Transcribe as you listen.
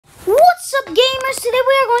What's up, gamers? Today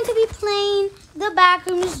we are going to be playing the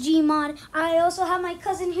Backrooms Gmod. I also have my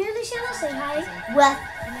cousin here, Luciano. Say hi.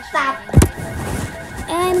 What's up?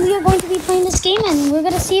 And we are going to be playing this game, and we're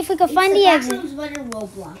going to see if we can find the exit. Backrooms, but in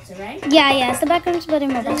Roblox, alright? Yeah, it's the Backrooms, but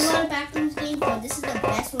in There's a Roblox. lot of Backrooms games, but this is the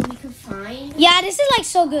best one we could find. Yeah, this is like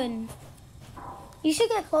so good. You should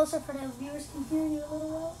get closer for the viewers can hear you a little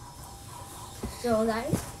well. So,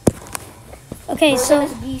 guys, Okay, we're so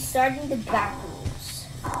going to be starting the Backrooms.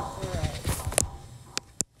 Alright.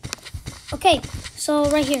 okay, so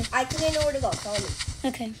right here. I think I know where to go. Follow me.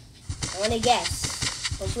 Okay. I want to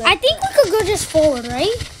guess. Hopefully I think we could go just forward,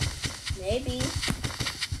 right? Maybe.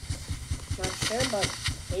 Not sure, but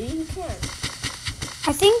maybe we can.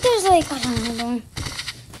 I think there's like I don't know.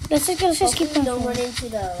 Let's just keep going. Don't forward. run into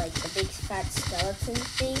the big fat skeleton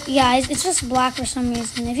thing. Yeah, it's just black for some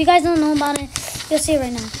reason. If you guys don't know about it, you'll see it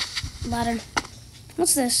right now. Ladder.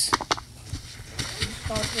 What's this?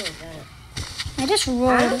 I just I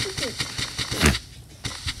rolled. don't think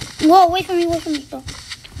Whoa, wait for me, bro.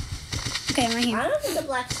 Okay, I'm right I here. don't think the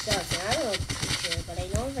black skeleton. I don't know for sure, but I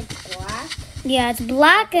know it's like black. Yeah, it's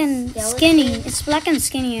black and Skeleton. skinny. It's black and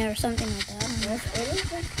skinny or something like that. I don't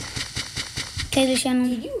know. Okay, Luciano.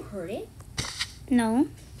 Did you heard it? No.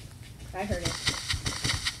 I heard it.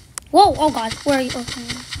 Whoa, oh God, where are you? Okay.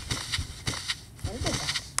 Let's go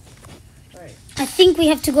back. Alright. I think we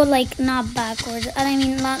have to go like not backwards. I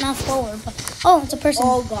mean not forward, but oh, it's a person.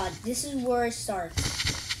 Oh God, this is where it starts.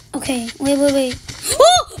 Okay, wait. Oh,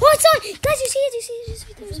 I saw it. Guys, you see it?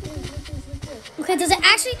 Okay, does it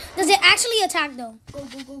actually attack though? Go.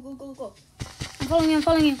 I'm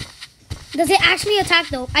following you. Does it actually attack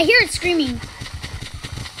though? I hear it screaming.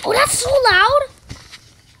 Oh, that's so loud.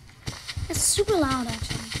 That's super loud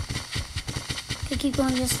actually. Okay, keep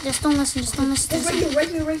going. Just don't listen. It's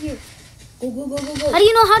right here. Go. How do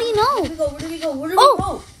you know? Where do we go? Where do we Oh.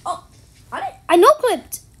 go? Oh, I know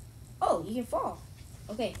clipped. Oh, you can fall.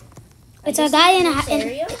 Okay. It's a guy in a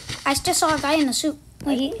area. I just saw a guy in a suit. I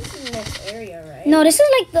Wait, think this is the next area, right? no, this is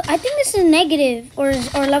like I think this is negative or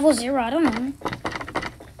level 0. I don't know.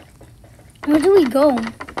 Where do we go?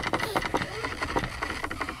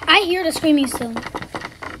 I hear the screaming still.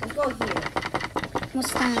 Let's go here.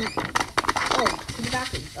 What's that? Oh, to the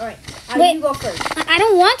bathroom. All right. Wait. You go first. I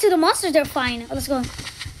don't want to. The monsters, they're fine. Let's go.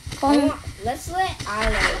 Follow me. Let's let Isla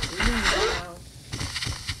lead now.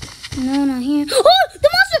 No, not here. Oh, the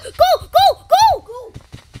monster! Go! Go!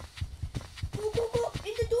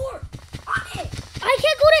 In the door! On it! I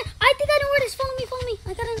can't go there. I think I know where it is. Follow me.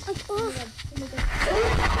 I gotta. Go.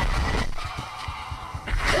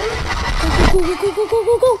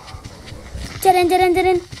 Dead end.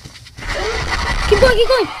 Keep going.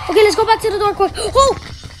 Okay, let's go back to the door quick. Oh!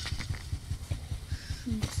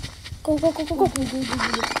 Go.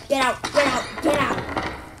 Get out!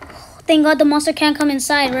 Thank God the monster can't come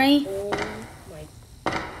inside, right? Oh my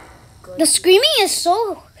God. The screaming is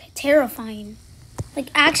so terrifying. Like,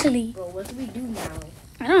 actually. Bro, what do we do now?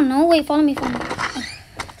 I don't know. Wait, follow me.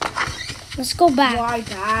 Let's go back. Why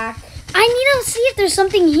back? I need to see if there's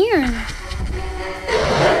something here.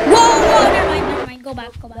 Whoa, never mind. Go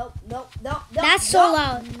back. No. That's so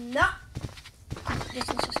loud. No.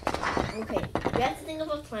 Just. Okay, we have to think of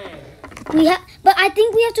a plan. But I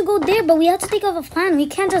think we have to go there, but we have to think of a plan. We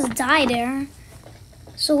can't just die there.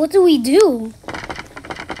 So what do we do?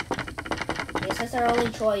 Yes, that's our only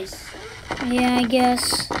choice. Yeah, I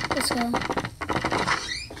guess. Let's go. Our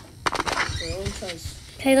only choice.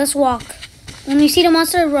 Okay, let's walk. When we see the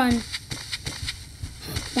monster, run.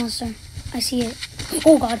 Monster. I see it.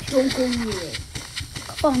 Oh God. Don't go near it.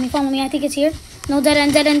 Follow me. I think it's here. No, dead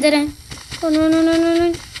end. Oh,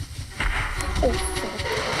 no.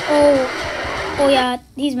 Oh yeah,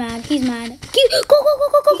 he's mad. Go. He's stuck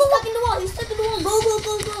in the wall.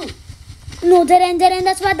 Go. No, dead end.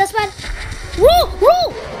 That's bad. Roll.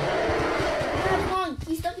 Come on.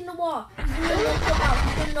 He's stuck in the wall. He's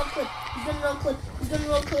gonna no clip.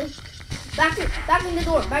 Back in the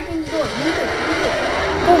door. Move it.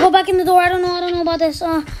 Go back in the door. I don't know about this.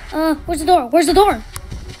 Where's the door?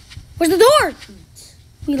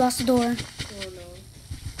 We lost the door. Oh no.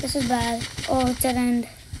 This is bad. Oh, it's dead end.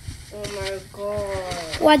 Oh my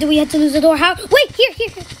God. Why do we have to lose the door? How? Wait, here.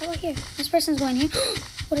 How about here? This person's going here.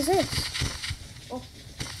 What is this?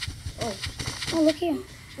 Oh, look here.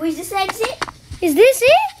 wait, is this the exit? Is this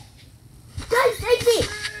it? Guys, exit!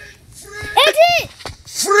 Exit!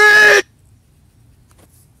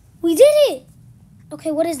 We did it!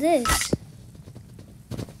 Okay, what is this?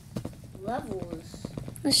 Levels.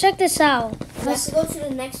 Let's check this out. Let's go to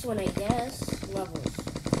the next one, I guess. Levels.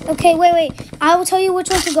 Okay, wait. I will tell you which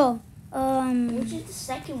one to go. Which is the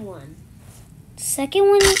second one? Second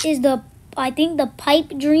one is the I think the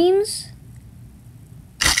pipe dreams.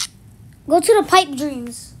 Go to the pipe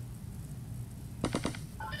dreams.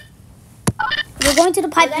 We're going to the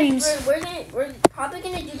pipe dreams. We're probably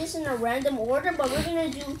gonna do this in a random order, but we're gonna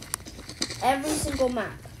do every single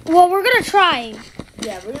map. Well, we're gonna try.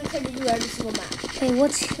 Yeah, we're gonna try to do every single map. Okay,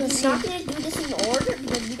 let's see. We're not gonna do this in order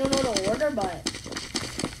because we don't know the order, but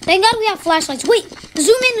Thank God we have flashlights. Wait,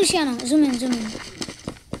 zoom in, Luciano. Zoom in, zoom in.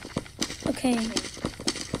 Okay.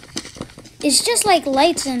 It's just like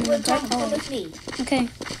lights and dark come color. with me. Okay.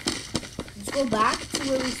 Let's go back to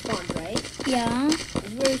where we spawned, right? Yeah. This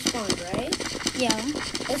is where we spawned, right? Yeah.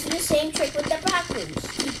 Let's do the same trick with the backrooms.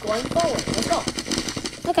 Keep going forward. Let's go.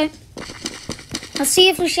 Okay. Let's see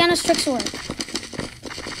if Luciano's tricks work.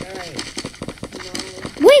 Alright.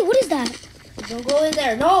 Wait, what is that? Don't go in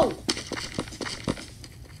there. No!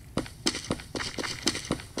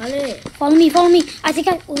 Ale, Follow me, follow me. I think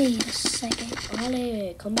I... Wait a second.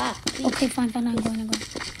 Ale, come back. Please. Okay, fine. I'm going.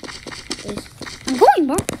 Please. I'm going,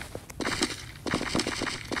 bro.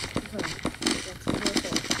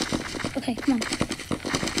 Okay, come on.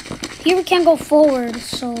 Here we can't go forward,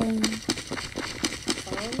 so...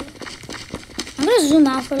 I'm gonna zoom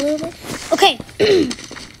out for a little bit. Okay.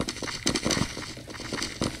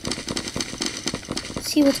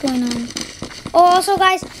 See what's going on. Oh, also,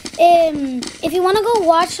 guys, if you want to go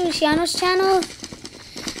watch Luciano's channel,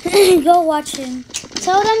 go watch him.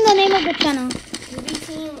 Tell them the name of the channel. QB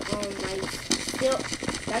team,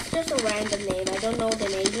 that's just a random name. I don't know the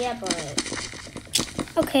name yet, but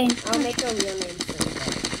Okay. I'll make a real name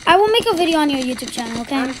soon. I will make a video on your YouTube channel,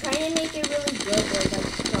 okay? I'm trying to make it really good, where like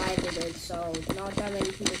private it, so not that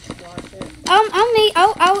many people can watch it. I'm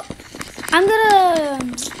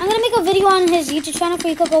gonna make a video on his YouTube channel for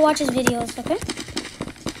you to go watch his videos, okay?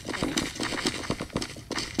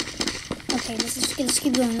 Okay, let's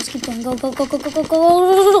keep going. Let's keep going. Go. Bro.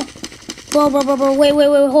 Wait.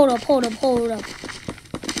 Hold up.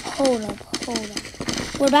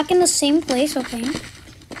 We're back in the same place, okay?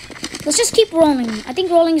 Let's just keep rolling. I think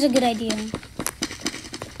rolling is a good idea.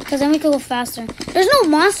 Because then we can go faster. There's no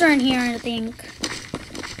monster in here, I think.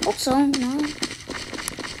 Hope so. No.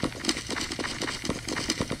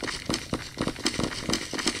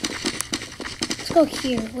 Let's go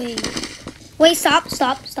here. Wait, stop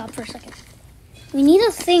for a second. We need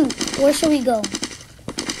to think. Where should we go?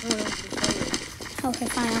 Okay,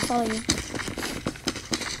 fine. I'll follow you.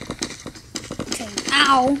 Okay.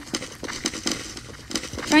 Ow.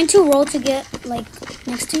 Trying to roll to get, like,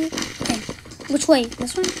 next to you. Okay. Which way?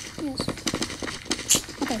 This one? Yes.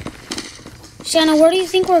 Okay. Shanna, where do you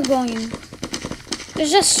think we're going?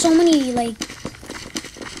 There's just so many, like,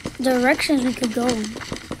 directions we could go.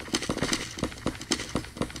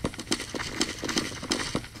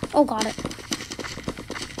 Oh, got it.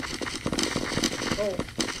 Oh.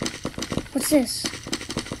 What's this?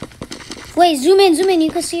 Wait, zoom in. You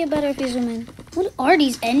can see it better if you zoom in. What are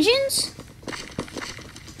these engines?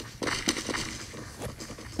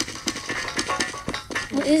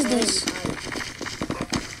 What is this?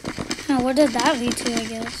 Oh, where does that lead to, I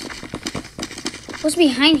guess? What's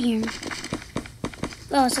behind here?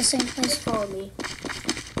 Oh, it's the same place. Just follow me.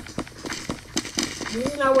 This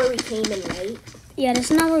is not where we came in, right? Yeah,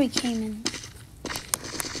 this is not where we came in.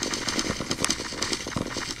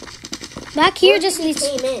 Back here just leads...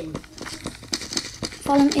 came in.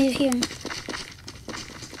 Follow me here.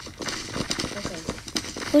 Okay.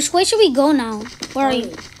 Which way should we go now? Where are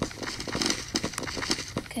you?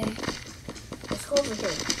 Okay. Let's go over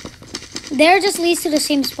here. There just leads to the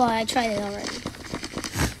same spot. I tried it already.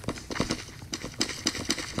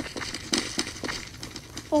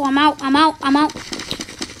 Oh, I'm out.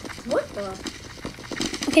 What the?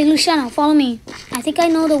 Okay, Luciano, follow me. I think I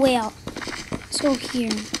know the way out. Let's go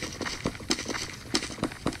here.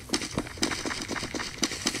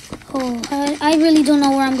 Oh, I really don't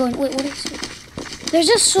know where I'm going. Wait, what is it? There's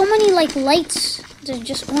just so many, like, lights. They're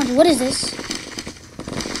just orange. What is this?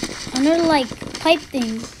 Another, like, pipe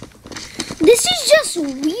thing. This is just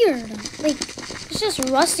weird. Like, it's just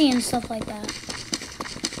rusty and stuff like that.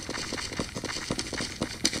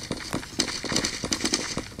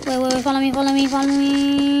 Wait, follow me.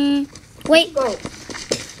 Wait. Go.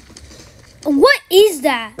 What is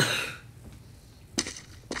that?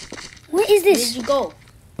 What is Where this? did you go?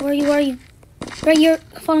 Where are you? Right here.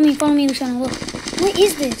 Follow me, Luciano. Look. What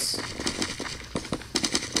is this?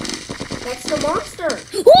 That's the monster.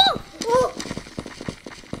 Oh!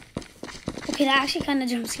 Okay, that actually kind of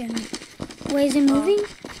jump scared me. Wait, is it moving?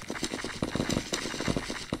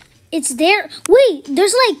 It's there. Wait,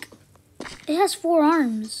 there's like... It has 4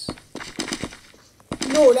 arms.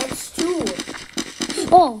 No, that's 2.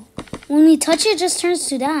 Oh, When we touch it, it just turns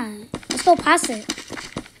to that. Let's go past it.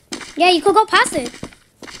 Yeah, you could go past it.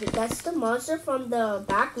 That's the monster from the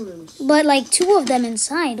back rooms. But like 2 of them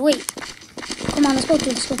inside. Wait. Come on, let's go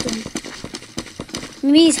through. Let's go through.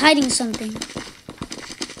 Maybe he's hiding something.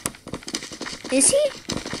 Is he?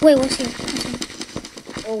 Wait, what's here?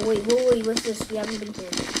 Oh, wait, what's this? We haven't been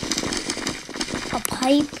here. A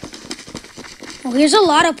pipe. Oh, here's a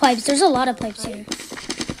lot of pipes. There's a lot of pipes here.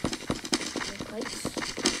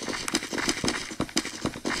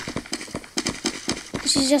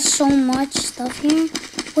 There's just so much stuff here.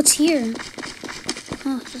 What's here?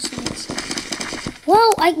 Oh, just lights.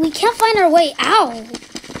 Whoa, we can't find our way out.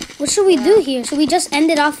 What should we do here? Should we just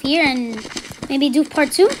end it off here and maybe do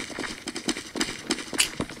part 2?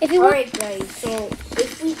 If you want. Alright guys, so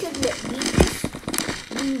if we could beat this,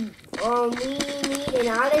 we need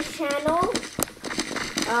another channel.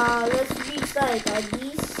 Let's reach like at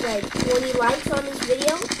least like 20 likes on this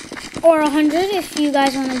video. Or 100 if you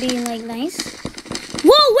guys want to be like nice.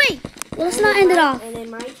 Whoa, wait! Let's not end it off. And in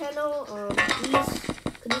my channel, please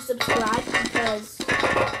could you subscribe because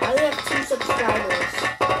I only have 2 subscribers.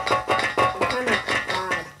 I'm kind of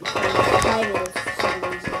bad because I'm private for some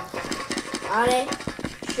reason. Alright,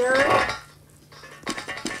 sure.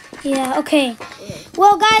 Yeah. Okay.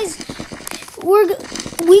 Well, guys,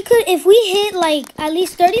 we could if we hit like at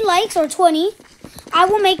least 30 likes or 20, I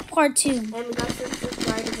will make part 2. And we got some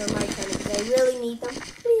subscribers on my channel because I really need them.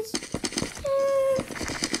 Please.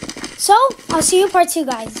 So I'll see you in part 2,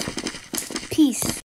 guys. Peace.